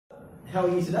How are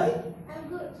you today? I'm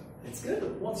good. It's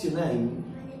good. What's your name?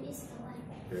 My name is Tố Anh.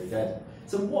 Very good.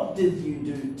 So what did you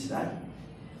do today?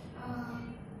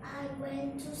 I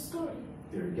went to school.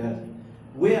 Very good.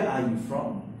 Where are you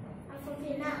from? I'm from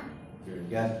Vietnam. Very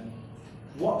good.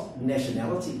 What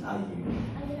nationality are you?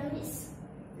 I'm Vietnamese.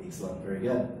 Excellent. Very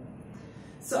good.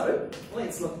 So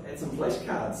let's look at some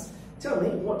flashcards. Tell me,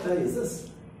 what day is this?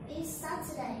 It's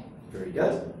Saturday. Very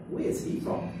good. Where's he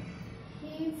from?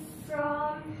 He's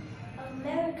from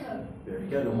America. Very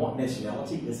good. And what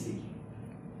nationality is he?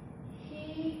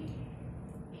 He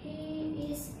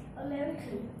is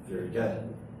American. Very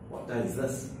good. What day is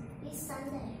this? It's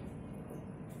Sunday.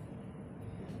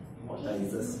 What day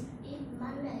is this? It's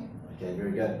Monday. Okay,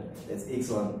 very good. That's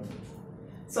excellent.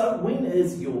 So when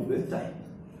is your birthday?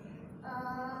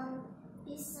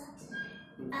 It's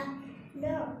Saturday.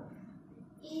 No.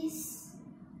 It's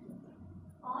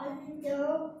on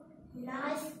the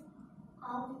 9th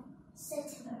of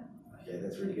September. Okay,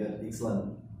 that's really good.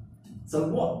 Excellent. So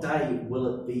what day will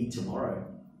it be tomorrow?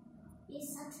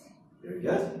 It's Saturday. Very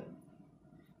good.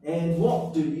 And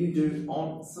what do you do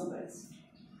on Sundays?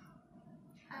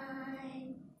 I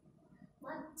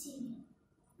watch TV.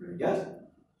 Very good.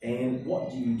 And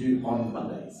what do you do on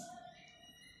Mondays?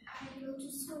 I go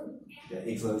to school. Okay,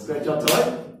 excellent. Great job,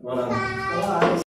 Tố. Well done. Bye.